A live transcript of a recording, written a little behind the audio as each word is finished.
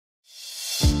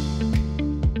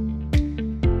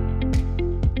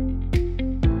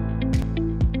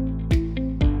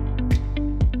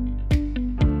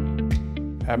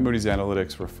At Moody's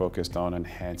Analytics, we're focused on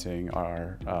enhancing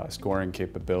our scoring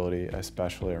capability,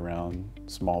 especially around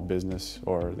small business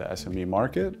or the SME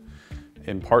market.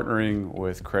 In partnering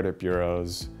with credit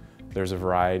bureaus, there's a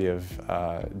variety of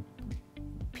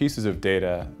pieces of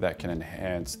data that can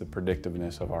enhance the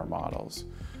predictiveness of our models.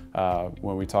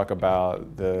 When we talk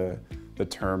about the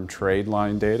term trade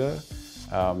line data,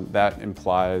 that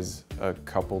implies a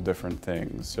couple different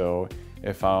things. So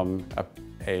if I'm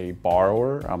a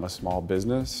borrower, I'm a small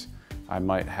business, I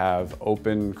might have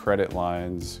open credit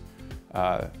lines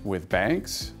with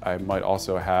banks. I might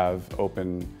also have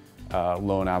open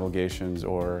loan obligations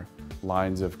or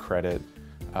lines of credit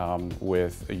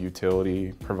with a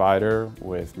utility provider,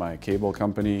 with my cable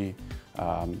company.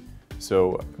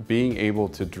 So being able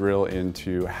to drill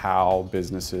into how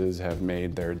businesses have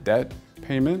made their debt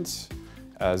payments,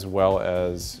 as well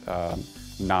as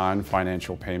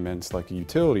non-financial payments like a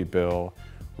utility bill,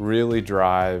 really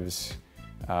drives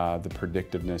the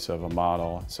predictiveness of a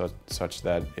model such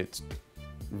that it's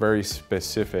very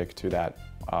specific to that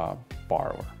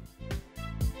borrower.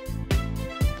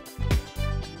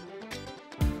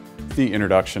 The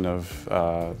introduction of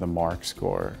the MARC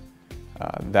score,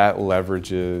 that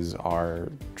leverages our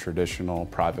traditional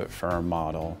private firm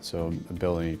model, so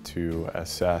ability to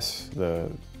assess the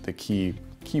key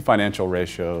financial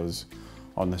ratios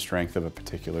on the strength of a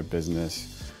particular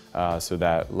business. So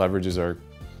that leverages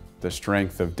the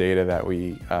strength of data that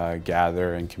we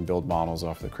gather and can build models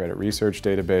off the credit research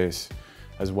database,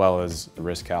 as well as the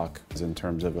risk calc in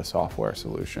terms of a software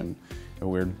solution. And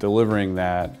we're delivering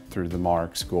that through the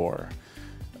MARC score.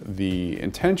 The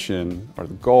intention or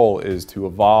the goal is to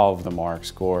evolve the MARC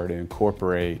score to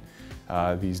incorporate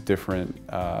these different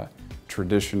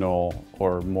traditional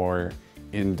or more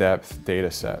in-depth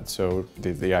data sets. So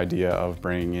the idea of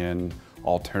bringing in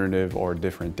alternative or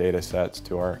different data sets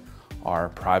to our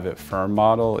private firm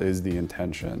model is the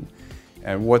intention.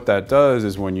 And what that does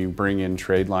is when you bring in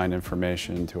trade line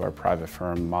information to our private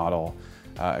firm model,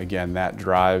 again, that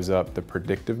drives up the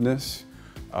predictiveness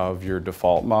of your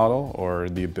default model or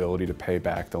the ability to pay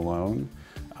back the loan.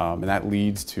 And that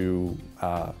leads to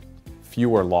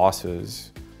fewer losses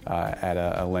at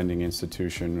a lending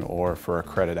institution or for a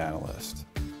credit analyst.